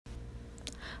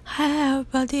Hi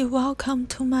everybody, welcome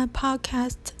to my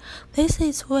podcast. This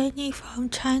is Winnie from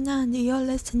China and you're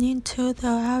listening to the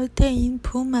Everyday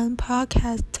Improvement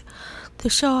Podcast, the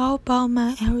show all about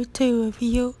my everyday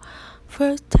review.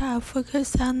 First, I'll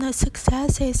focus on the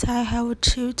successes I have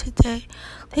achieved today.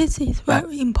 This is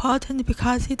very important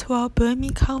because it will bring me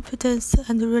confidence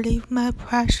and relieve my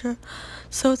pressure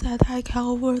so that I can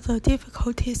over the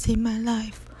difficulties in my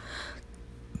life.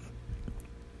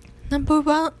 Number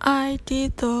 1, I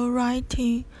did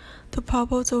the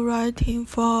proposal writing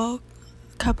for a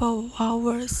couple of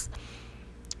hours.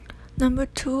 Number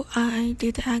 2, I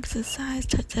did exercise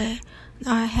today.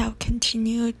 I have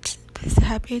continued this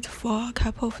habit for a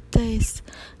couple of days,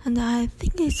 and I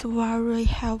think it's very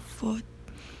helpful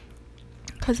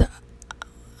because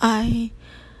I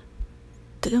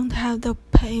don't have the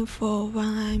pain for when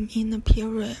I'm in a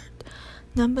period.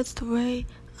 Number 3,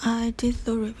 I did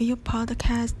the review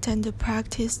podcast and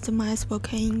practiced my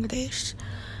spoken English.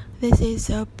 This is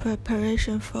a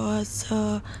preparation for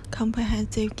the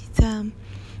comprehensive exam.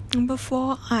 Number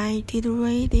 4, I did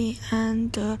reading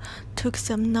and took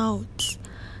some notes.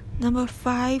 Number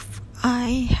 5,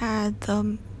 I had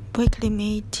the weekly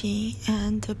meeting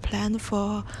and planned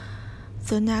for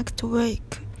the next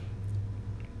week.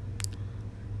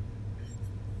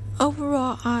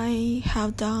 Overall, I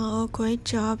have done a great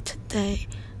job today,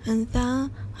 and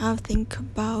then I'll think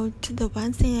about the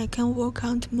one thing I can work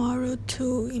on tomorrow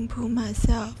to improve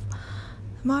myself.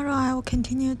 Tomorrow I will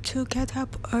continue to get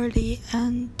up early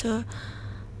and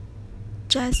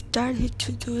just started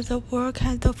to do the work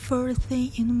at the first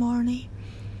thing in the morning.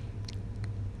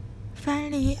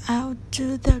 Finally, I'll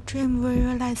do the dream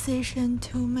visualization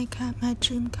to make my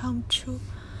dream come true.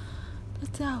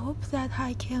 But I hope that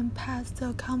I can pass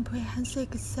the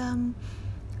comprehensive exam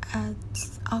at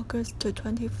August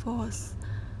 24th,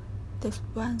 this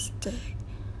Wednesday.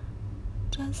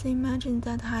 Just imagine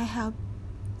that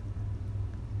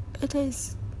it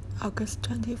is August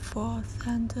 24th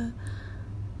and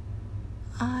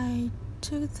I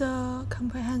took the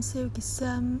comprehensive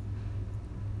exam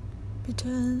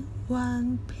between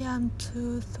 1 p.m.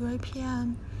 to 3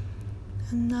 p.m.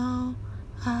 and now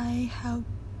I have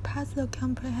passed the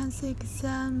comprehensive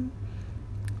exam.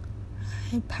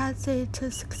 I passed it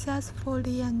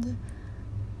successfully, and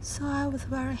so I was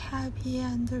very happy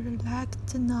and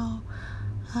relaxed now.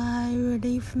 I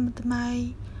relieved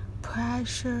my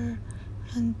pressure,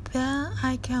 and then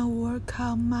I can work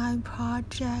on my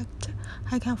project.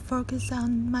 I can focus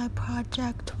on my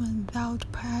project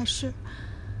without pressure.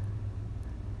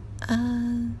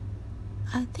 And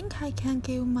I think I can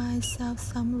give myself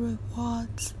some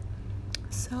rewards.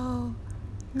 So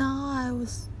now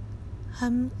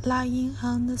I'm lying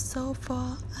on the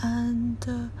sofa and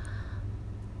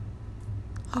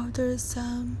order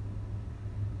some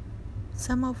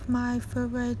of my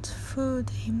favorite food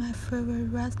in my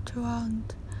favorite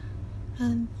restaurant,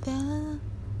 and then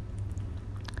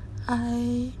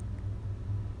I'm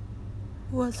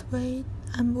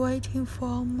waiting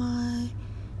for my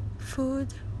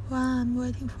food. While I'm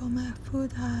waiting for my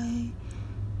food,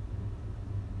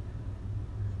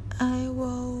 I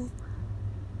will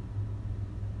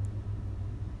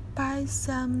buy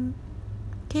some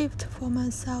gift for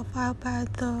myself. I'll buy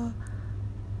the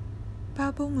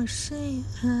bubble machine,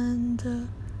 and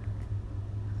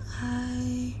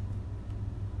I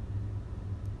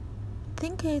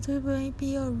think it will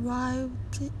arrive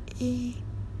in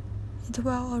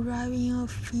a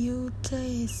few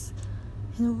days,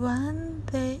 and when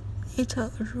it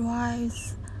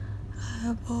arrives,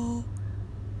 I will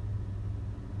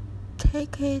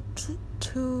take it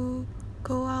to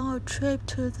go on a trip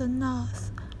to the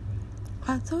north.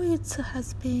 Although it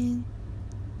has been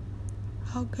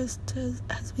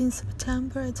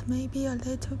September, it may be a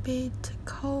little bit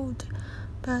cold,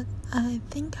 but I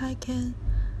think I can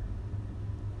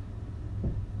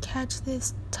catch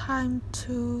this time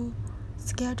to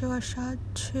schedule a short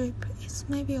trip. It's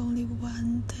maybe only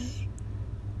 1 day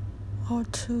or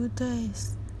 2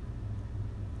 days.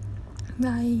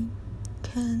 I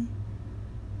can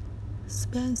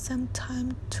spend some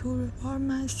time to reward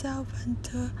myself and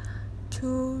to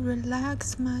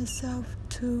relax myself,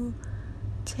 to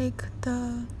take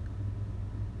the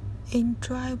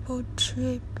enjoyable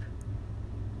trip.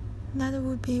 That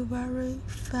would be very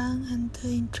fun and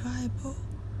enjoyable.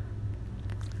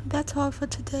 That's all for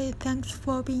today. Thanks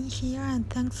for being here and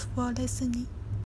thanks for listening.